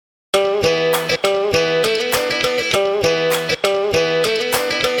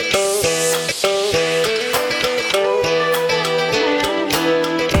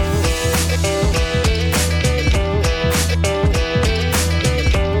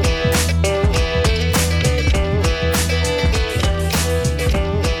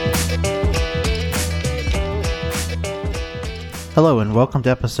Hello and welcome to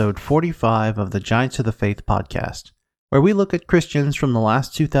episode 45 of the Giants of the Faith podcast, where we look at Christians from the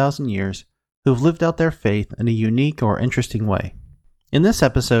last 2,000 years who've lived out their faith in a unique or interesting way. In this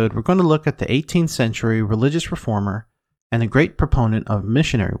episode, we're going to look at the 18th century religious reformer and a great proponent of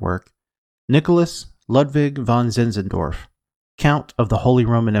missionary work, Nicholas Ludwig von Zinzendorf, Count of the Holy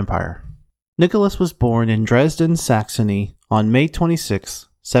Roman Empire. Nicholas was born in Dresden, Saxony on May 26,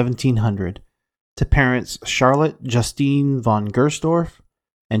 1700, to parents Charlotte Justine von Gersdorf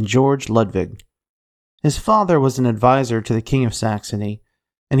and George Ludwig. His father was an advisor to the King of Saxony,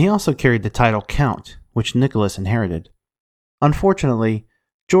 and he also carried the title Count, which Nicholas inherited. Unfortunately,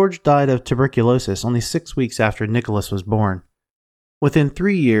 George died of tuberculosis only 6 weeks after Nicholas was born. Within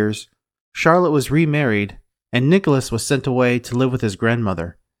 3 years, Charlotte was remarried, and Nicholas was sent away to live with his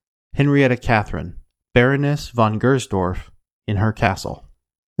grandmother, Henrietta Catherine, Baroness von Gersdorf, in her castle.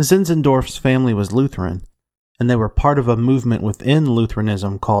 Zinzendorf's family was Lutheran, and they were part of a movement within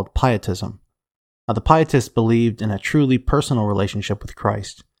Lutheranism called Pietism. Now, the Pietists believed in a truly personal relationship with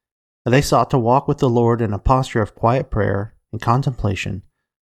Christ. They sought to walk with the Lord in a posture of quiet prayer and contemplation,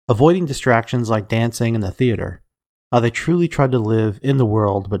 avoiding distractions like dancing and the theater. They truly tried to live in the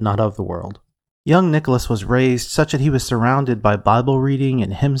world but not of the world. Young Nicholas was raised such that he was surrounded by Bible reading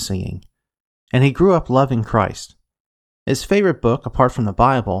and hymn singing, and he grew up loving Christ. His favorite book, apart from the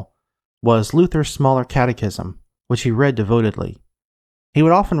Bible, was Luther's Smaller Catechism, which he read devotedly. He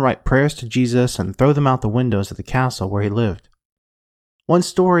would often write prayers to Jesus and throw them out the windows of the castle where he lived. One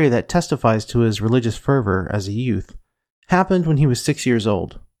story that testifies to his religious fervor as a youth happened when he was 6 years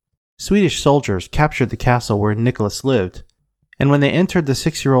old. Swedish soldiers captured the castle where Nicholas lived, and when they entered the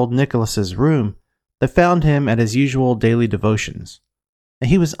 6-year-old Nicholas's room, they found him at his usual daily devotions.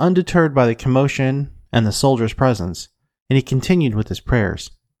 He was undeterred by the commotion and the soldiers' presence, and he continued with his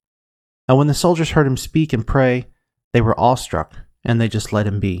prayers. And when the soldiers heard him speak and pray, they were awestruck, and they just let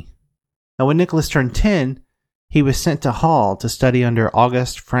him be. Now, when Nicholas turned 10, he was sent to Halle to study under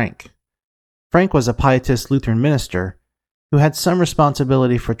August Frank. Frank was a Pietist Lutheran minister who had some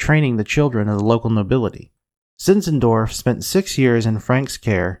responsibility for training the children of the local nobility. Zinzendorf spent 6 years in Frank's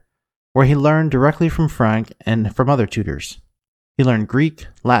care, where he learned directly from Frank and from other tutors. He learned Greek,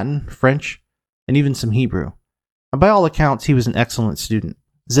 Latin, French, and even some Hebrew. And by all accounts, he was an excellent student.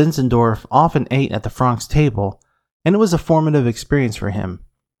 Zinzendorf often ate at the Frank's table, and it was a formative experience for him.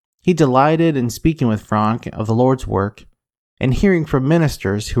 He delighted in speaking with Frank of the Lord's work and hearing from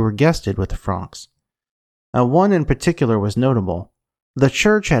ministers who were guested with the Franks. One in particular was notable. The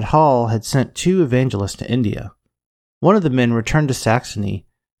church at Halle had sent 2 evangelists to India. One of the men returned to Saxony,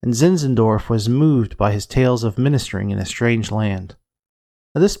 and Zinzendorf was moved by his tales of ministering in a strange land.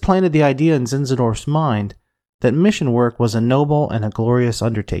 This planted the idea in Zinzendorf's mind that mission work was a noble and a glorious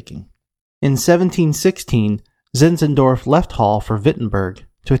undertaking. In 1716, Zinzendorf left Halle for Wittenberg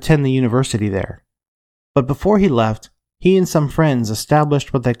to attend the university there. But before he left, he and some friends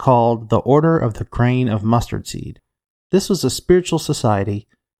established what they called the Order of the Grain of Mustard Seed. This was a spiritual society,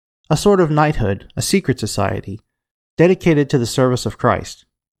 a sort of knighthood, a secret society, dedicated to the service of Christ.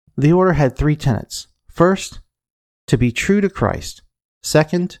 The order had 3 tenets. First, to be true to Christ.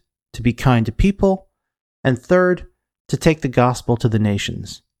 Second, to be kind to people. And third, to take the gospel to the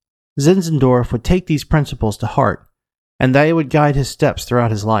nations. Zinzendorf would take these principles to heart, and they would guide his steps throughout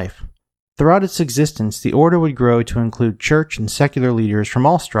his life. Throughout its existence, the order would grow to include church and secular leaders from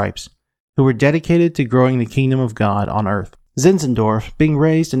all stripes who were dedicated to growing the kingdom of God on earth. Zinzendorf, being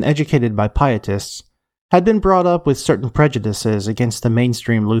raised and educated by Pietists, had been brought up with certain prejudices against the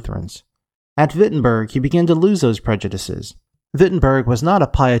mainstream Lutherans. At Wittenberg, he began to lose those prejudices. Wittenberg was not a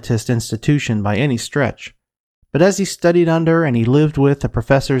Pietist institution by any stretch, but as he studied under and he lived with the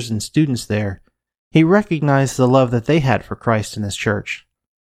professors and students there, he recognized the love that they had for Christ and his church.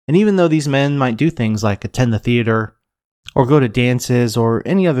 And even though these men might do things like attend the theater, or go to dances, or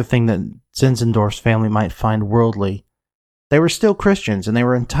any other thing that Zinzendorf's family might find worldly, they were still Christians and they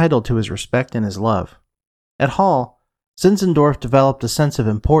were entitled to his respect and his love. At Halle, Zinzendorf developed a sense of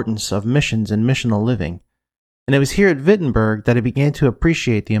importance of missions and missional living, and it was here at Wittenberg that he began to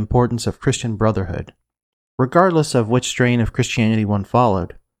appreciate the importance of Christian brotherhood, regardless of which strain of Christianity one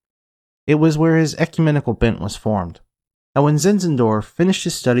followed. It was where his ecumenical bent was formed. And when Zinzendorf finished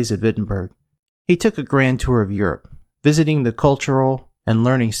his studies at Wittenberg, he took a grand tour of Europe, visiting the cultural and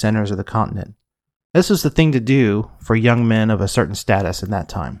learning centers of the continent. This was the thing to do for young men of a certain status in that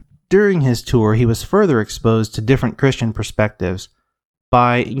time. During his tour, he was further exposed to different Christian perspectives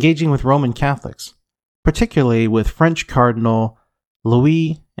by engaging with Roman Catholics, particularly with French Cardinal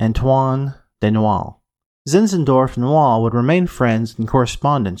Louis-Antoine de Noailles. Zinzendorf and Noailles would remain friends and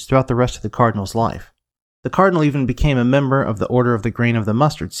correspondents throughout the rest of the cardinal's life. The cardinal even became a member of the Order of the Grain of the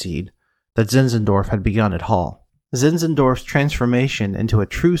Mustard Seed that Zinzendorf had begun at Hall. Zinzendorf's transformation into a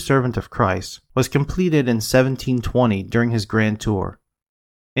true servant of Christ was completed in 1720 during his grand tour.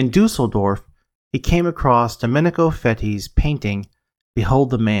 In Dusseldorf, he came across Domenico Fetti's painting, Behold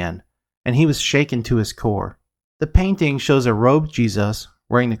the Man, and he was shaken to his core. The painting shows a robed Jesus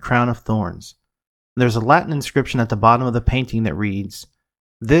wearing the crown of thorns. There's a Latin inscription at the bottom of the painting that reads,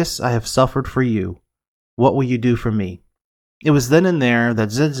 "This I have suffered for you. What will you do for me?" It was then and there that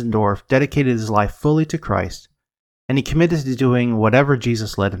Zinzendorf dedicated his life fully to Christ, and he committed to doing whatever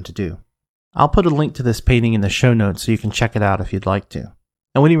Jesus led him to do. I'll put a link to this painting in the show notes so you can check it out if you'd like to.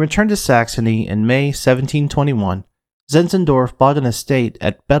 And when he returned to Saxony in May 1721, Zinzendorf bought an estate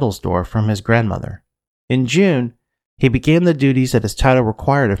at Bettelsdorf from his grandmother. In June, he began the duties that his title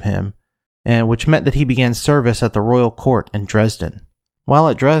required of him, and which meant that he began service at the royal court in Dresden. While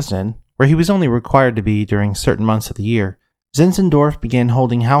at Dresden, where he was only required to be during certain months of the year, Zinzendorf began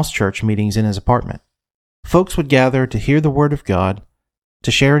holding house church meetings in his apartment. Folks would gather to hear the word of God,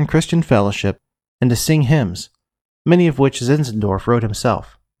 to share in Christian fellowship, and to sing hymns, many of which Zinzendorf wrote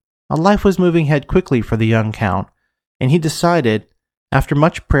himself. Life was moving ahead quickly for the young count, and he decided, after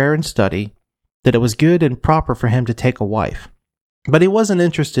much prayer and study, that it was good and proper for him to take a wife. But he wasn't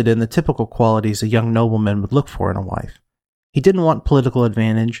interested in the typical qualities a young nobleman would look for in a wife. He didn't want political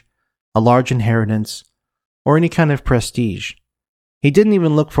advantage, a large inheritance, or any kind of prestige. He didn't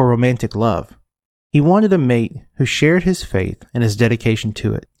even look for romantic love. He wanted a mate who shared his faith and his dedication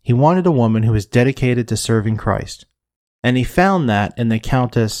to it. He wanted a woman who was dedicated to serving Christ. And he found that in the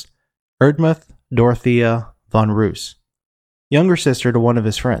Countess Erdmuth Dorothea von Roos, younger sister to one of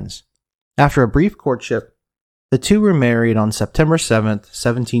his friends. After a brief courtship, the two were married on September 7th,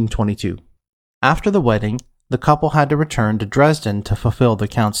 1722. After the wedding, the couple had to return to Dresden to fulfill the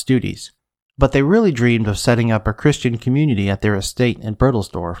Count's duties, but they really dreamed of setting up a Christian community at their estate in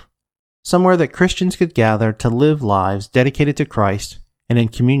Bertelsdorf, somewhere that Christians could gather to live lives dedicated to Christ and in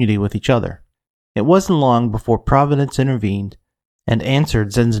community with each other. It wasn't long before Providence intervened and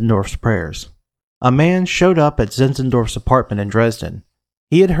answered Zinzendorf's prayers. A man showed up at Zinzendorf's apartment in Dresden.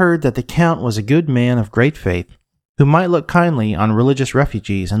 He had heard that the Count was a good man of great faith, who might look kindly on religious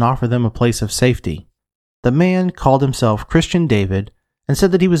refugees and offer them a place of safety. The man called himself Christian David and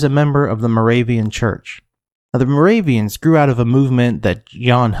said that he was a member of the Moravian Church. Now, the Moravians grew out of a movement that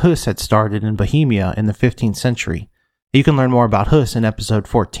Jan Hus had started in Bohemia in the 15th century. You can learn more about Hus in episode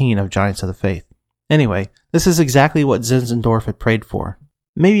 14 of Giants of the Faith. Anyway, this is exactly what Zinzendorf had prayed for.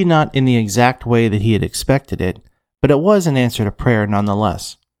 Maybe not in the exact way that he had expected it, but it was an answer to prayer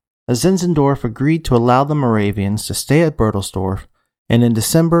nonetheless. Zinzendorf agreed to allow the Moravians to stay at Bertelsdorf, and in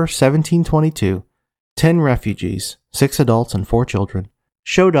December 1722, 10 refugees, 6 adults and 4 children,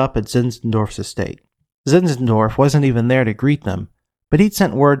 showed up at Zinzendorf's estate. Zinzendorf wasn't even there to greet them, but he'd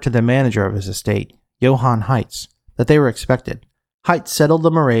sent word to the manager of his estate, Johann Heitz, that they were expected. Heitz settled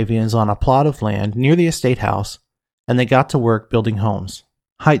the Moravians on a plot of land near the estate house, and they got to work building homes.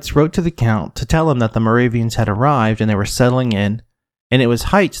 Heitz wrote to the Count to tell him that the Moravians had arrived and they were settling in, and it was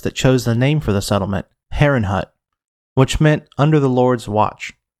Heitz that chose the name for the settlement, Herrenhut, which meant under the Lord's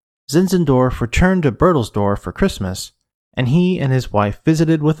watch. Zinzendorf returned to Bertelsdorf for Christmas, and he and his wife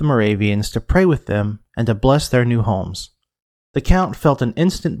visited with the Moravians to pray with them and to bless their new homes. The Count felt an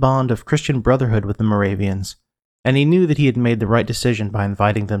instant bond of Christian brotherhood with the Moravians, and he knew that he had made the right decision by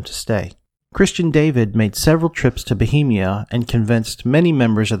inviting them to stay. Christian David made several trips to Bohemia and convinced many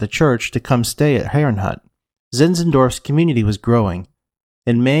members of the church to come stay at Herrenhut. Zinzendorf's community was growing.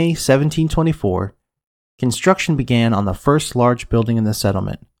 In May 1724, construction began on the first large building in the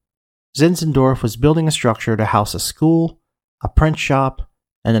settlement. Zinzendorf was building a structure to house a school, a print shop,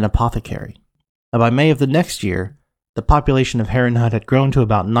 and an apothecary. And by May of the next year, the population of Herrenhut had grown to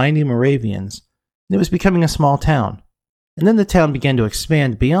about 90 Moravians, and it was becoming a small town. And then the town began to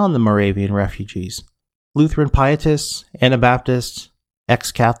expand beyond the Moravian refugees. Lutheran pietists, Anabaptists,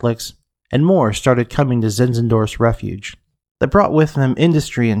 ex-Catholics, and more started coming to Zinzendorf's refuge. They brought with them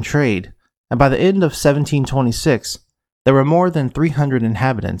industry and trade, and by the end of 1726, there were more than 300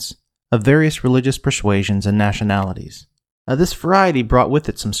 inhabitants of various religious persuasions and nationalities. Now, this variety brought with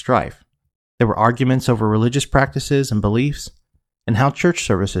it some strife. There were arguments over religious practices and beliefs, and how church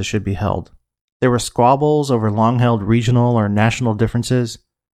services should be held. There were squabbles over long-held regional or national differences.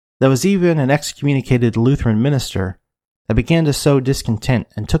 There was even an excommunicated Lutheran minister that began to sow discontent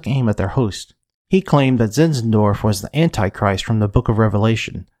and took aim at their host. He claimed that Zinzendorf was the Antichrist from the Book of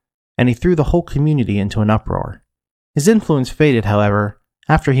Revelation, and he threw the whole community into an uproar. His influence faded, however,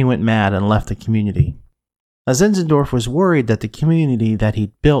 after he went mad and left the community. Zinzendorf was worried that the community that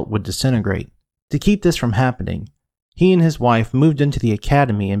he'd built would disintegrate. To keep this from happening, he and his wife moved into the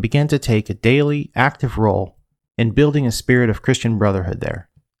academy and began to take a daily, active role in building a spirit of Christian brotherhood there.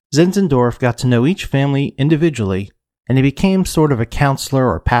 Zinzendorf got to know each family individually, and he became sort of a counselor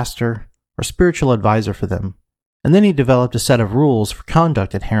or pastor or spiritual advisor for them. And then he developed a set of rules for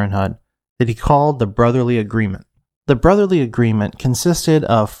conduct at Herrenhut that he called the Brotherly Agreement. The Brotherly Agreement consisted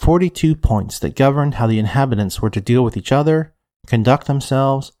of 42 points that governed how the inhabitants were to deal with each other, conduct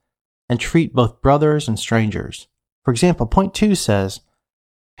themselves, and treat both brothers and strangers. For example, point 2 says,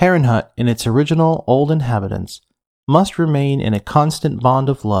 Herrenhut and its original old inhabitants must remain in a constant bond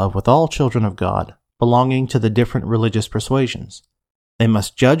of love with all children of God, belonging to the different religious persuasions. They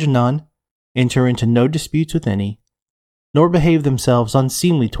must judge none, enter into no disputes with any, nor behave themselves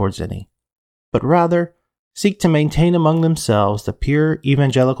unseemly towards any, but rather seek to maintain among themselves the pure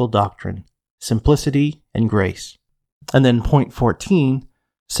evangelical doctrine, simplicity, and grace. And then point 14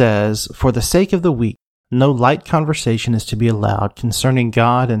 says, For the sake of the weak, no light conversation is to be allowed concerning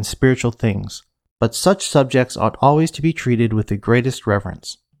God and spiritual things, but such subjects ought always to be treated with the greatest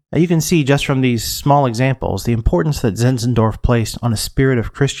reverence. Now you can see just from these small examples the importance that Zinzendorf placed on a spirit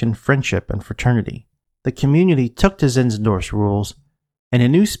of Christian friendship and fraternity. The community took to Zinzendorf's rules, and a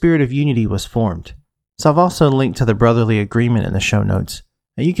new spirit of unity was formed. So I've also linked to the Brotherly Agreement in the show notes.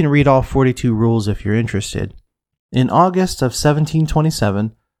 Now you can read all 42 rules if you're interested. In August of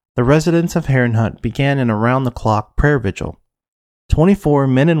 1727, the residents of Herrenhut began an around-the-clock prayer vigil. 24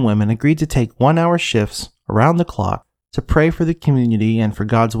 men and women agreed to take 1-hour shifts around the clock to pray for the community and for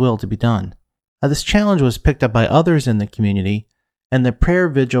God's will to be done. Now, this challenge was picked up by others in the community, and the prayer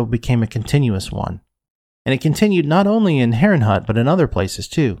vigil became a continuous one. And it continued not only in Herrenhut, but in other places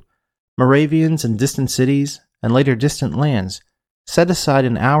too. Moravians in distant cities, and later distant lands, set aside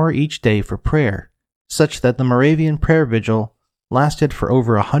an hour each day for prayer, such that the Moravian prayer vigil lasted for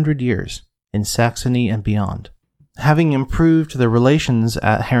over 100 years in Saxony and beyond. Having improved the relations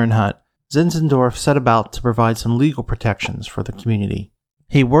at Herrenhut, Zinzendorf set about to provide some legal protections for the community.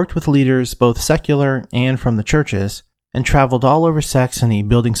 He worked with leaders both secular and from the churches, and traveled all over Saxony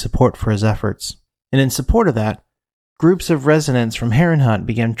building support for his efforts. And in support of that, groups of residents from Herrenhut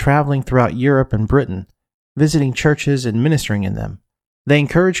began traveling throughout Europe and Britain, visiting churches and ministering in them. They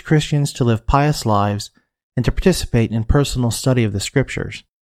encouraged Christians to live pious lives and to participate in personal study of the Scriptures.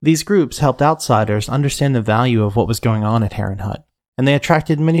 These groups helped outsiders understand the value of what was going on at Herrenhut, and they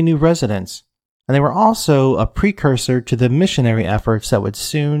attracted many new residents, and they were also a precursor to the missionary efforts that would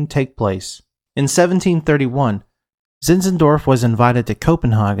soon take place. In 1731, Zinzendorf was invited to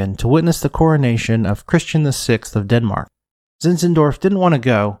Copenhagen to witness the coronation of Christian VI of Denmark. Zinzendorf didn't want to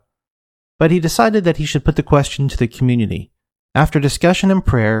go, but he decided that he should put the question to the community. After discussion and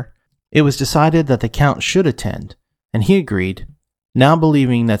prayer, it was decided that the Count should attend, and he agreed, now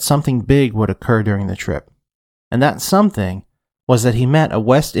believing that something big would occur during the trip. And that something was that he met a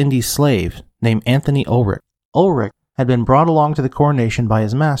West Indies slave named Anthony Ulrich. Ulrich had been brought along to the coronation by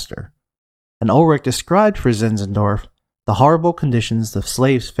his master, and Ulrich described for Zinzendorf the horrible conditions the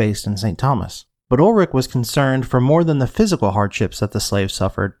slaves faced in St. Thomas. But Ulrich was concerned for more than the physical hardships that the slaves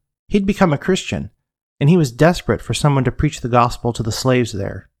suffered. He'd become a Christian, and he was desperate for someone to preach the gospel to the slaves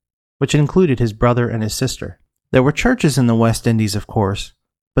there, which included his brother and his sister. There were churches in the West Indies, of course,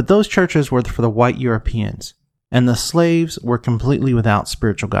 but those churches were for the white Europeans, and the slaves were completely without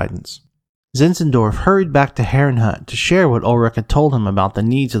spiritual guidance. Zinzendorf hurried back to Herrenhut to share what Ulrich had told him about the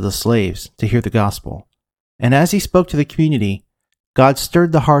needs of the slaves to hear the gospel. And as he spoke to the community, God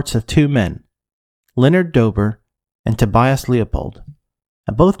stirred the hearts of 2 men, Leonard Dober and Tobias Leopold.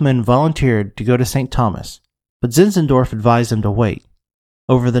 And both men volunteered to go to St. Thomas, but Zinzendorf advised them to wait.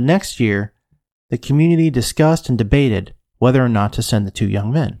 Over the next year, the community discussed and debated whether or not to send the 2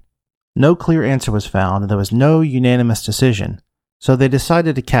 young men. No clear answer was found, and there was no unanimous decision, so they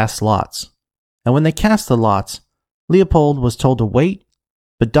decided to cast lots. And when they cast the lots, Leopold was told to wait,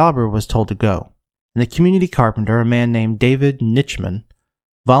 but Dauber was told to go. And the community carpenter, a man named David Nitschmann,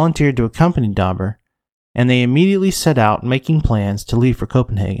 volunteered to accompany Dauber, and they immediately set out making plans to leave for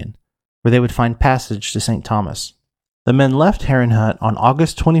Copenhagen, where they would find passage to St. Thomas. The men left Herrenhut on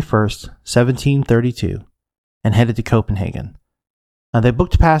August 21st, 1732, and headed to Copenhagen. They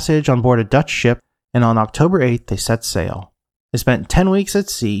booked passage on board a Dutch ship, and on October 8th they set sail. They spent 10 weeks at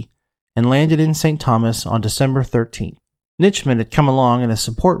sea and landed in St. Thomas on December 13th. Nitschmann had come along in a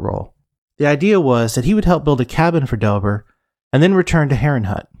support role. The idea was that he would help build a cabin for Dober and then return to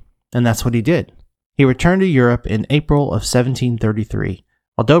Herrenhut, and that's what he did. He returned to Europe in April of 1733,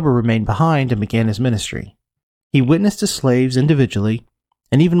 while Dober remained behind and began his ministry. He witnessed to slaves individually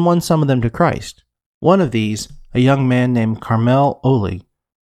and even won some of them to Christ. One of these, a young man named Carmel Oli,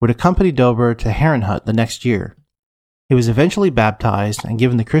 would accompany Dober to Herrnhut the next year. He was eventually baptized and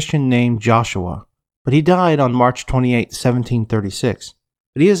given the Christian name Joshua, but he died on March 28, 1736.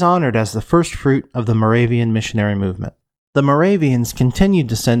 But he is honored as the first fruit of the Moravian missionary movement. The Moravians continued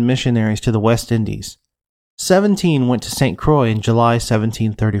to send missionaries to the West Indies. 17 went to St. Croix in July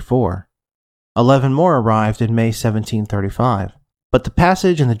 1734. 11 more arrived in May 1735. But the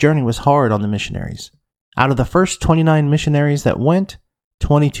passage and the journey was hard on the missionaries. Out of the first 29 missionaries that went,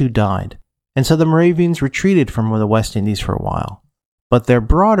 22 died, and so the Moravians retreated from the West Indies for a while. But their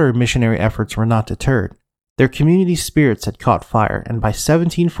broader missionary efforts were not deterred. Their community spirits had caught fire, and by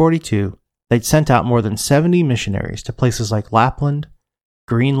 1742, they'd sent out more than 70 missionaries to places like Lapland,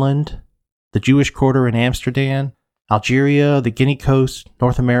 Greenland, the Jewish Quarter in Amsterdam, Algeria, the Guinea Coast,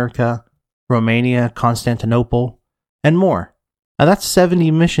 North America, Romania, Constantinople, and more. Now that's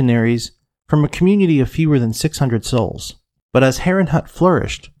 70 missionaries from a community of fewer than 600 souls. But as Herrnhut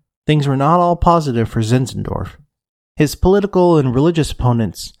flourished, things were not all positive for Zinzendorf. His political and religious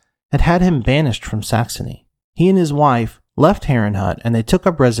opponents had him banished from Saxony. He and his wife left Herrnhut and they took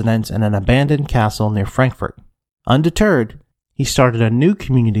up residence in an abandoned castle near Frankfurt. Undeterred, he started a new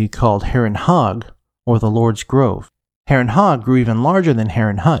community called Herrenhag, or the Lord's Grove. Herrenhag grew even larger than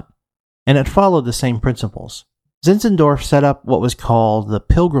Herrnhut, and it followed the same principles. Zinzendorf set up what was called the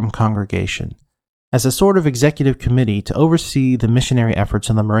Pilgrim Congregation as a sort of executive committee to oversee the missionary efforts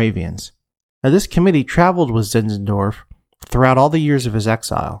of the Moravians. Now, this committee traveled with Zinzendorf throughout all the years of his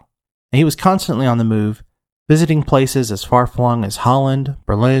exile, and he was constantly on the move, visiting places as far-flung as Holland,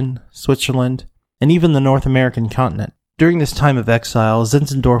 Berlin, Switzerland, and even the North American continent. During this time of exile,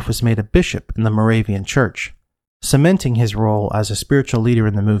 Zinzendorf was made a bishop in the Moravian Church, cementing his role as a spiritual leader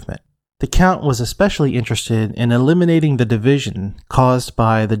in the movement. The Count was especially interested in eliminating the division caused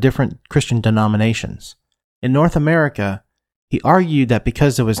by the different Christian denominations. In North America, he argued that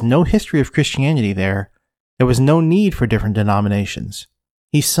because there was no history of Christianity there was no need for different denominations.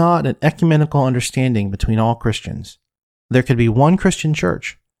 He sought an ecumenical understanding between all Christians. There could be one Christian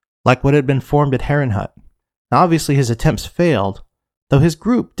church, like what had been formed at Herrnhut. Now, obviously his attempts failed, though his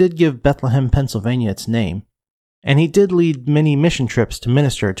group did give Bethlehem, Pennsylvania its name, and he did lead many mission trips to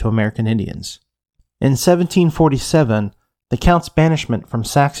minister to American Indians. In 1747, the Count's banishment from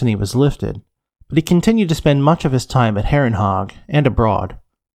Saxony was lifted, but he continued to spend much of his time at Herrenhag and abroad.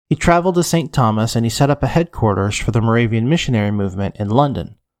 He traveled to St. Thomas and he set up a headquarters for the Moravian missionary movement in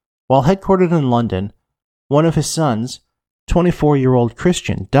London. While headquartered in London, one of his sons, 24-year-old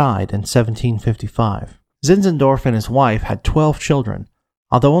Christian, died in 1755. Zinzendorf and his wife had 12 children,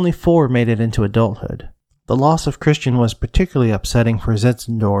 although only 4 made it into adulthood. The loss of Christian was particularly upsetting for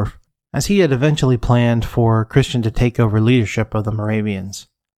Zinzendorf, as he had eventually planned for Christian to take over leadership of the Moravians.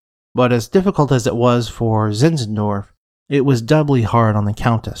 But as difficult as it was for Zinzendorf, it was doubly hard on the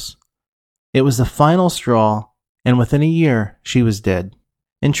Countess. It was the final straw, and within a year, she was dead.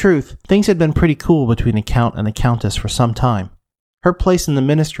 In truth, things had been pretty cool between the Count and the Countess for some time. Her place in the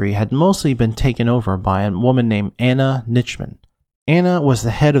ministry had mostly been taken over by a woman named Anna Nitschmann. Anna was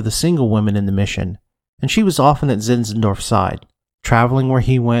the head of the single women in the mission, and she was often at Zinzendorf's side, traveling where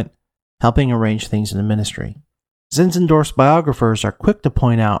he went, helping arrange things in the ministry. Zinzendorf's biographers are quick to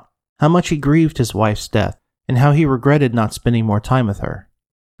point out how much he grieved his wife's death, and how he regretted not spending more time with her.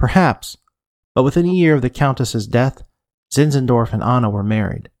 Perhaps, but within a year of the Countess's death, Zinzendorf and Anna were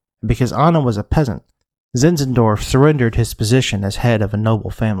married, and because Anna was a peasant, Zinzendorf surrendered his position as head of a noble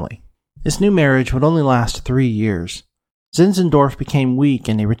family. This new marriage would only last 3 years. Zinzendorf became weak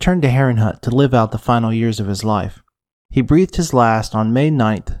and he returned to Herrnhut to live out the final years of his life. He breathed his last on May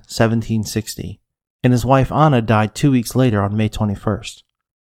 9, 1760, and his wife Anna died 2 weeks later on May 21st.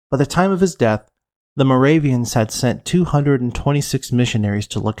 By the time of his death, the Moravians had sent 226 missionaries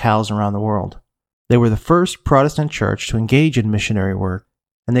to locales around the world. They were the first Protestant church to engage in missionary work,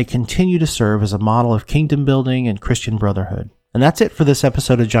 and they continue to serve as a model of kingdom building and Christian brotherhood. And that's it for this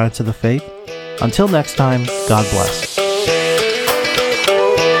episode of Giants of the Faith. Until next time, God bless.